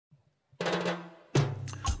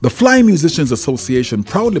The Flying Musicians Association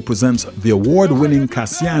proudly presents the award-winning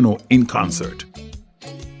Kassiano in concert.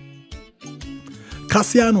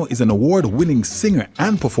 Kassiano is an award-winning singer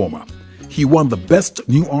and performer. He won the Best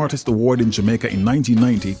New Artist Award in Jamaica in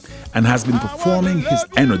 1990 and has been performing his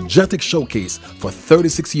energetic showcase for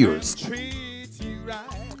 36 years.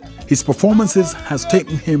 His performances has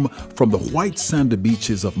taken him from the white sandy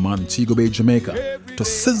beaches of Montego Bay, Jamaica, to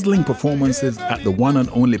sizzling performances at the one and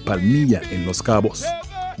only Palmilla in Los Cabos,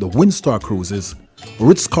 the Windstar Cruises,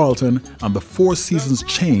 Ritz-Carlton, and the Four Seasons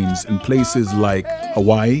chains in places like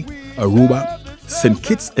Hawaii, Aruba, St.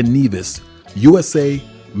 Kitts and Nevis, USA,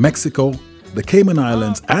 Mexico, the Cayman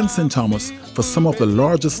Islands, and St. Thomas for some of the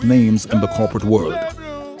largest names in the corporate world.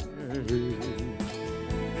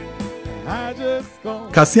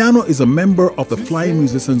 Kassiano is a member of the Flying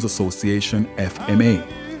Musicians Association, FMA.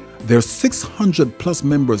 Their 600 plus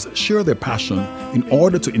members share their passion in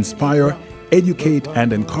order to inspire, educate,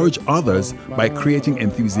 and encourage others by creating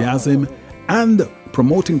enthusiasm and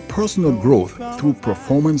promoting personal growth through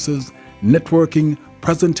performances, networking,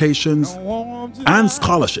 presentations, and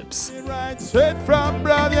scholarships.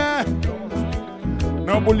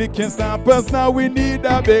 No bully can stop us now, we need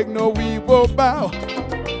a big, no we will bow.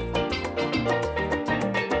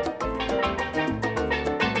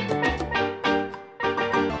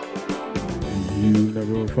 You'll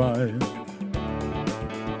never find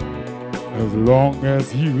as long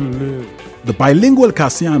as you live. The bilingual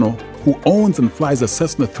Kassiano, who owns and flies a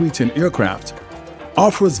Cessna 310 aircraft,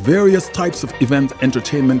 offers various types of event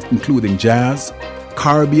entertainment including jazz,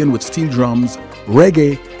 Caribbean with steel drums,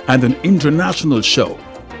 reggae, and an international show.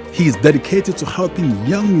 He is dedicated to helping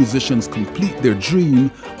young musicians complete their dream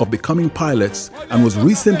of becoming pilots and was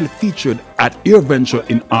recently featured at AirVenture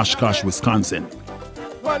in Oshkosh, Wisconsin.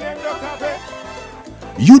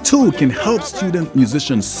 You too can help student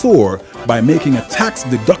musicians soar by making a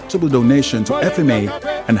tax-deductible donation to FMA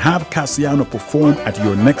and have Kassiano perform at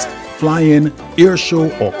your next fly-in, air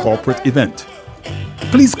show, or corporate event.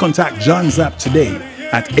 Please contact John Zapp today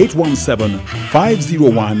at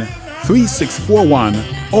 817-501-3641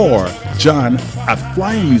 or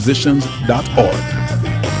john@flyingmusicians.org.